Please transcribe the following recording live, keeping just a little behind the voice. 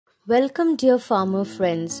Welcome dear farmer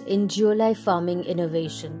friends in Geolife Farming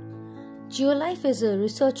Innovation. Geolife is a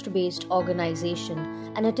research-based organization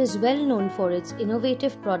and it is well known for its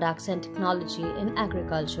innovative products and technology in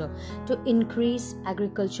agriculture to increase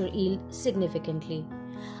agriculture yield significantly.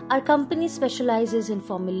 Our company specializes in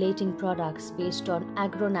formulating products based on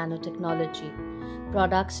Agro Nano Technology.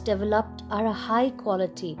 Products developed are a high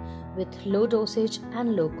quality with low dosage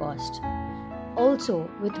and low cost. Also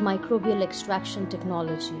with Microbial Extraction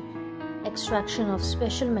Technology, extraction of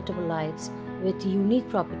special metabolites with unique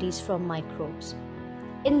properties from microbes.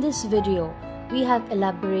 In this video, we have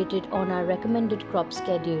elaborated on our recommended crop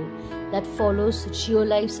schedule that follows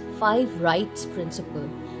Geolife's 5 rights principle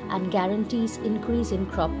and guarantees increase in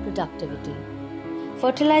crop productivity.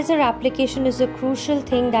 Fertilizer application is a crucial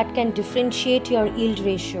thing that can differentiate your yield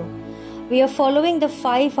ratio. We are following the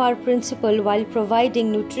 5R principle while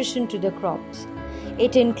providing nutrition to the crops.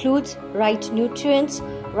 It includes right nutrients,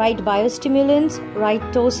 right biostimulants, right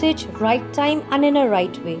dosage, right time and in a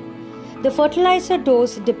right way. The fertilizer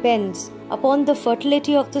dose depends upon the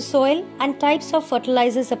fertility of the soil and types of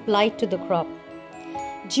fertilizers applied to the crop.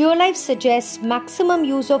 Geolife suggests maximum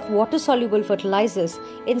use of water-soluble fertilizers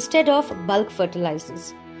instead of bulk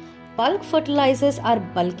fertilizers. Bulk fertilizers are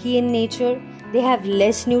bulky in nature, they have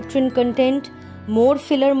less nutrient content, more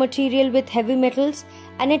filler material with heavy metals,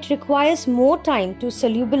 and it requires more time to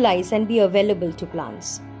solubilize and be available to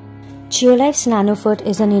plants. Geolife's NanoFert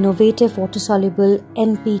is an innovative water-soluble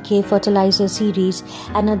NPK fertilizer series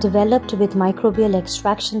and are developed with Microbial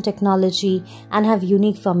Extraction Technology and have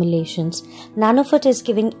unique formulations. NanoFert is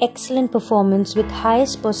giving excellent performance with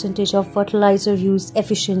highest percentage of fertilizer use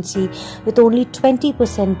efficiency with only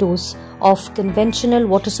 20% dose of conventional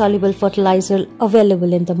water-soluble fertilizer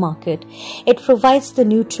available in the market. It provides the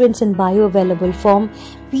nutrients in bioavailable form.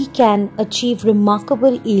 We can achieve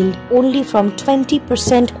remarkable yield only from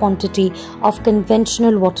 20% quantity of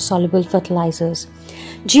conventional water-soluble fertilizers.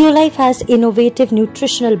 Geolife has innovative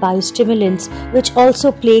nutritional biostimulants which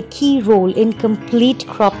also play a key role in complete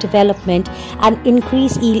crop development and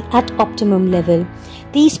increase yield at optimum level.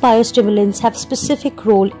 These biostimulants have specific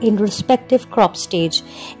role in respective crop stage.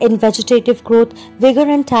 In vegetative growth, Vigor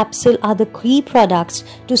and Tapsil are the key products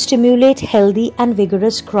to stimulate healthy and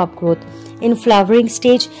vigorous crop growth. In flowering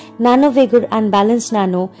stage, Nano Vigor and Balance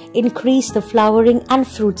Nano increase the flowering and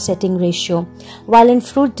fruit setting ratio, while in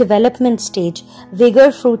fruit development stage,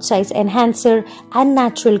 Vigor Fruit Size Enhancer and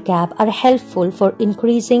Natural Gap are helpful for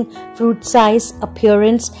increasing fruit size,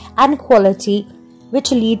 appearance and quality,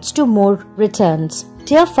 which leads to more returns.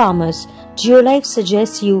 Dear farmers, Geolife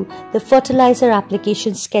suggests you the fertilizer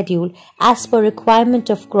application schedule as per requirement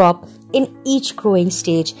of crop in each growing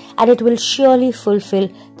stage, and it will surely fulfill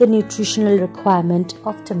the nutritional requirement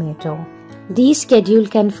of tomato. These schedule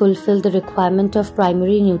can fulfill the requirement of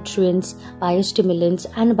primary nutrients, biostimulants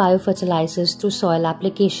and biofertilizers through soil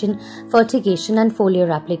application, fertigation and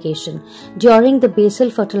foliar application. During the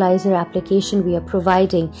basal fertilizer application, we are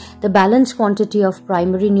providing the balanced quantity of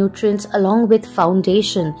primary nutrients along with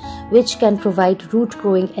foundation, which can provide root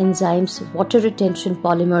growing enzymes, water retention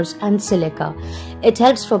polymers and silica. It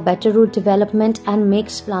helps for better root development and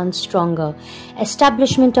makes plants stronger.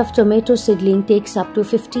 Establishment of tomato seedling takes up to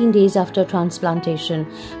 15 days after transplantation.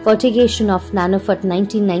 Fertigation of NanoFert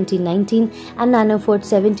 19-19-19 and NanoFert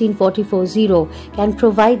 17-44-0 can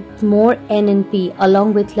provide more N and P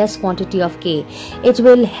along with less quantity of K. It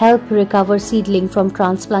will help recover seedling from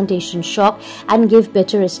transplantation shock and give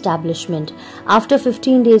better establishment. After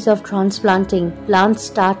 15 days of transplanting, plants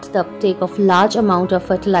start the uptake of large amount of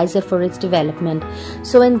fertilizer for its development.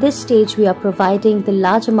 So in this stage, we are providing the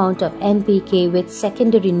large amount of NPK with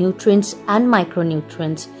secondary nutrients and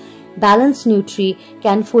micronutrients. Balanced Nutri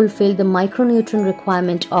can fulfill the micronutrient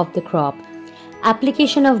requirement of the crop.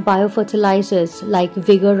 Application of biofertilizers like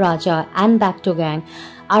Vigor Raja and Bactogang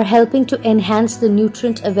are helping to enhance the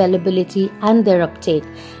nutrient availability and their uptake.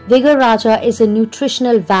 Vigor Raja is a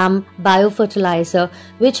nutritional VAM biofertilizer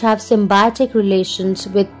which have symbiotic relations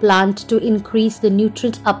with plant to increase the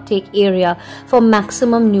nutrient uptake area for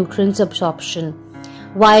maximum nutrients absorption.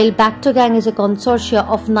 While Bactogang is a consortia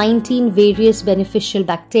of 19 various beneficial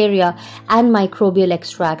bacteria and microbial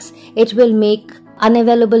extracts, it will make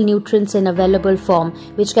unavailable nutrients in available form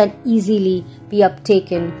which can easily be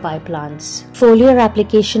uptaken by plants. Foliar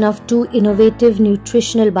application of two innovative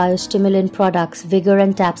nutritional biostimulant products, Vigor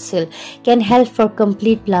and Tapsil, can help for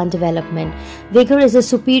complete plant development. Vigor is a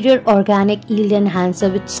superior organic yield enhancer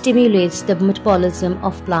which stimulates the metabolism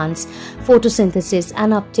of plants, photosynthesis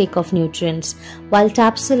and uptake of nutrients, while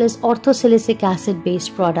Tapsil is orthosilicic acid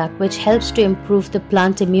based product which helps to improve the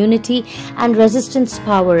plant immunity and resistance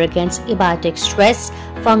power against abiotic stress,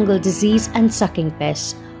 fungal disease and sucking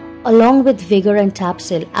pests. Along with Vigor and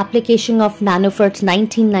Tapsil, application of Nanofert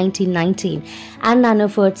 19-19-19 and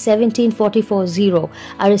Nanofert 17-44-0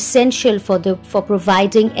 are essential for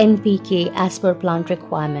providing NPK as per plant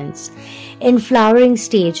requirements. In flowering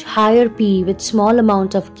stage, higher P with small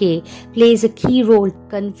amount of K plays a key role to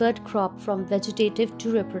convert crop from vegetative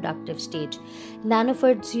to reproductive stage.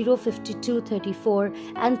 Nanofert 0-52-34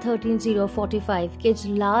 and 13-0-45 gives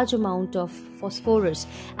large amount of phosphorus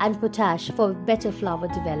and potash for better flower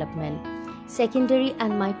development. Secondary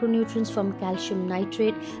and micronutrients from calcium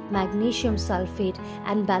nitrate, magnesium sulfate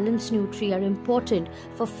and balanced nutri are important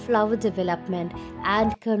for flower development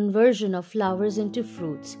and conversion of flowers into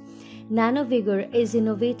fruits. NanoVigor is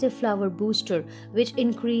innovative flower booster which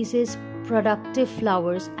increases productive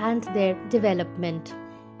flowers and their development,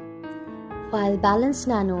 while Balanced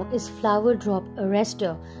Nano is flower drop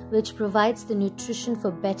arrestor which provides the nutrition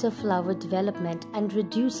for better flower development and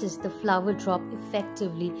reduces the flower drop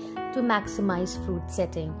effectively to maximize fruit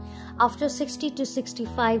setting. After 60 to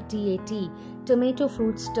 65 DAT, tomato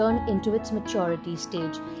fruits turn into its maturity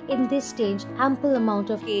stage. In this stage, ample amount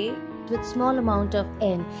of K with small amount of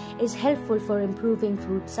N is helpful for improving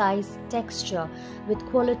fruit size, texture with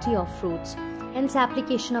quality of fruits. Hence,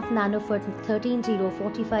 application of Nanofert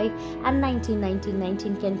 13-0-45 and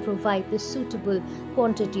 19-19-19 can provide the suitable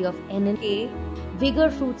quantity of N and K. Vigor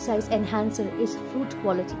fruit size enhancer is fruit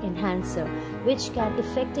quality enhancer, which can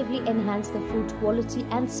effectively enhance the fruit quality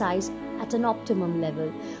and size at an optimum level,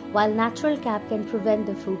 while natural cap can prevent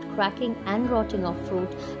the fruit cracking and rotting of fruit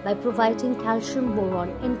by providing calcium boron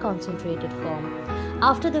in concentrated form.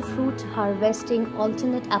 After the fruit harvesting,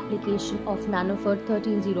 alternate application of Nanofert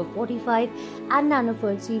 13-0-45 and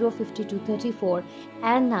Nanofert 0-52-34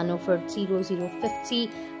 and Nanofert 0-0-50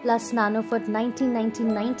 plus Nanofert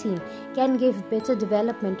 19-19-19 can give better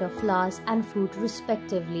development of flowers and fruit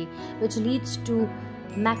respectively, which leads to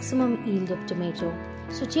maximum yield of tomato.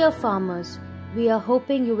 So dear farmers, we are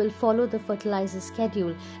hoping you will follow the fertilizer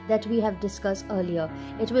schedule that we have discussed earlier.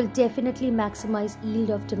 It will definitely maximize yield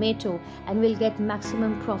of tomato and will get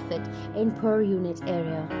maximum profit in per unit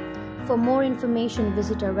area. For more information,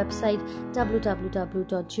 visit our website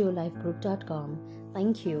www.geolifegroup.com.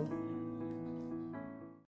 Thank you.